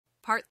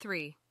Part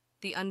 3.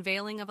 The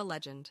Unveiling of a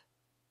Legend.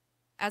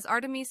 As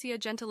Artemisia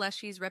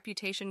Gentileschi's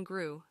reputation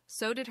grew,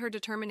 so did her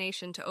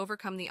determination to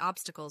overcome the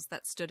obstacles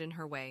that stood in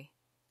her way.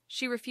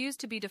 She refused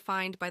to be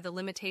defined by the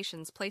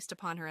limitations placed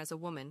upon her as a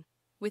woman.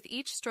 With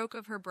each stroke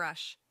of her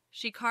brush,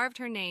 she carved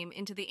her name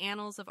into the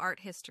annals of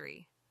art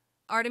history.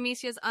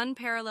 Artemisia's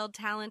unparalleled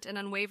talent and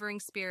unwavering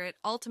spirit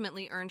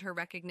ultimately earned her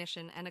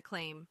recognition and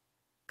acclaim.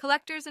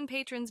 Collectors and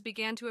patrons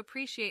began to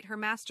appreciate her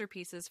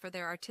masterpieces for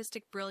their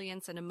artistic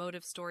brilliance and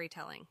emotive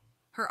storytelling.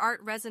 Her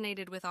art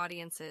resonated with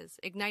audiences,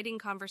 igniting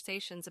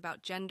conversations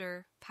about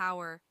gender,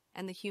 power,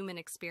 and the human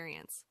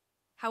experience.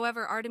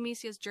 However,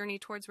 Artemisia's journey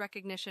towards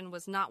recognition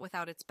was not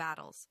without its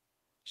battles.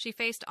 She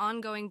faced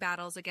ongoing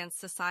battles against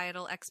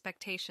societal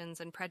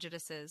expectations and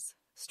prejudices,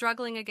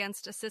 struggling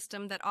against a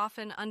system that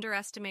often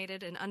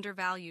underestimated and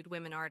undervalued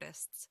women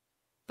artists.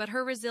 But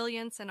her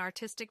resilience and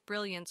artistic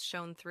brilliance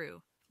shone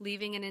through,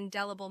 leaving an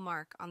indelible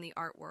mark on the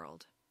art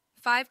world.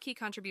 5 key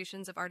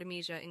contributions of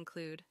Artemisia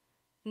include: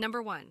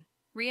 Number 1.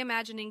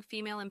 Reimagining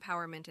female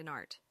empowerment in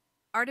art.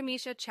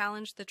 Artemisia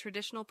challenged the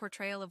traditional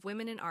portrayal of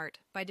women in art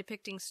by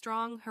depicting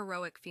strong,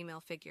 heroic female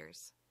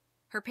figures.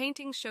 Her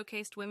paintings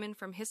showcased women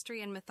from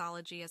history and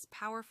mythology as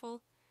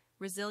powerful,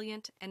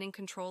 resilient, and in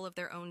control of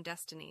their own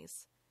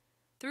destinies.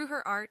 Through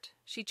her art,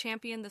 she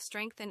championed the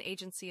strength and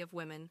agency of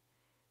women,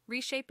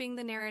 reshaping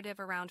the narrative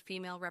around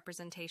female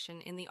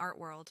representation in the art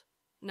world.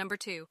 Number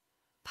 2.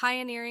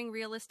 Pioneering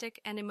realistic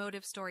and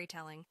emotive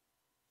storytelling.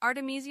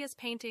 Artemisia's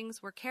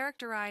paintings were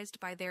characterized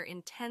by their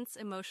intense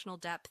emotional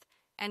depth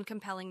and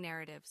compelling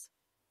narratives.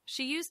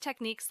 She used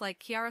techniques like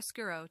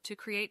chiaroscuro to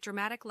create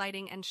dramatic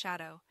lighting and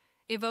shadow,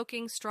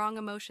 evoking strong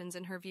emotions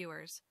in her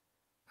viewers.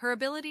 Her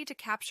ability to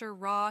capture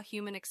raw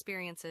human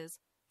experiences,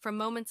 from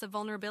moments of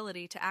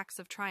vulnerability to acts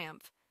of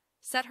triumph,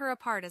 set her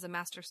apart as a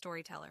master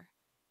storyteller.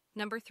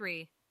 Number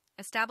 3.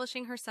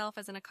 Establishing herself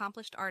as an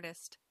accomplished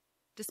artist.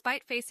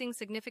 Despite facing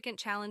significant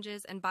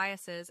challenges and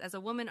biases as a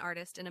woman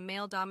artist in a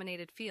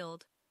male-dominated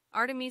field,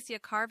 Artemisia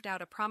carved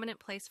out a prominent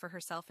place for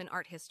herself in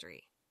art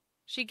history.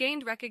 She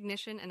gained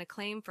recognition and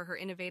acclaim for her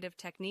innovative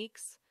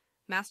techniques,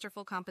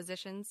 masterful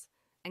compositions,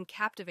 and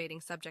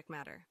captivating subject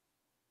matter.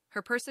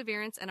 Her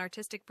perseverance and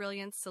artistic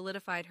brilliance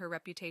solidified her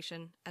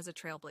reputation as a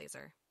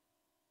trailblazer.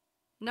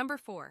 Number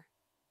 4.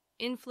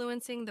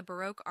 Influencing the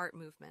Baroque art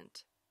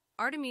movement.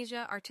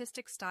 Artemisia's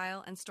artistic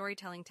style and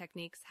storytelling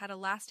techniques had a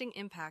lasting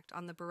impact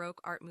on the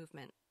Baroque art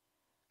movement.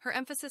 Her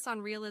emphasis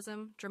on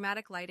realism,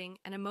 dramatic lighting,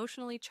 and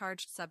emotionally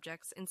charged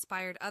subjects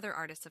inspired other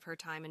artists of her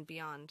time and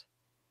beyond.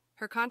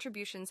 Her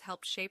contributions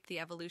helped shape the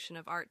evolution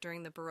of art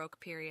during the Baroque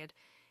period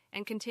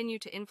and continue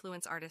to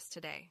influence artists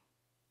today.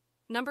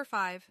 Number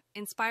 5.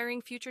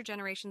 Inspiring future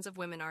generations of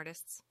women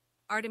artists.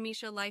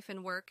 Artemisia's life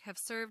and work have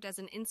served as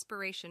an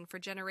inspiration for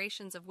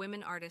generations of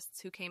women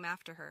artists who came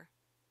after her.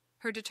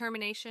 Her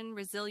determination,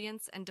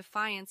 resilience, and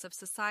defiance of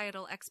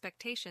societal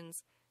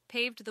expectations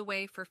paved the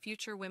way for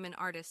future women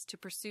artists to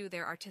pursue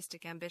their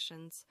artistic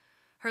ambitions.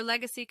 Her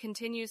legacy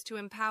continues to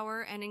empower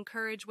and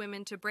encourage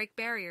women to break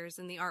barriers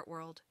in the art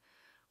world.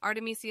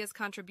 Artemisia's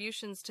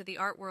contributions to the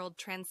art world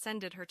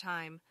transcended her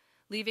time,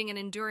 leaving an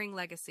enduring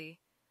legacy.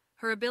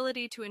 Her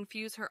ability to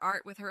infuse her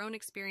art with her own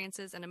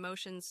experiences and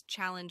emotions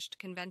challenged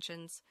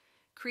conventions,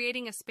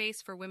 creating a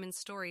space for women's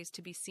stories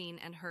to be seen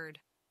and heard.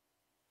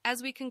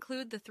 As we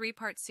conclude the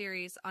 3-part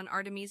series on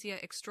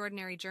Artemisia's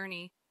extraordinary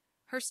journey,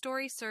 her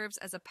story serves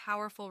as a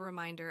powerful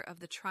reminder of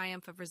the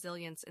triumph of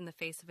resilience in the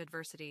face of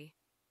adversity.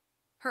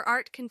 Her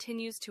art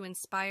continues to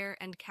inspire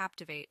and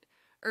captivate,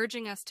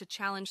 urging us to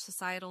challenge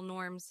societal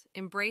norms,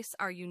 embrace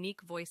our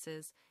unique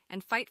voices,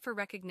 and fight for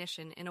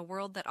recognition in a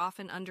world that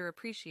often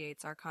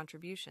underappreciates our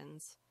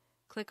contributions.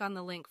 Click on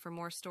the link for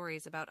more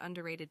stories about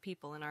underrated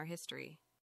people in our history.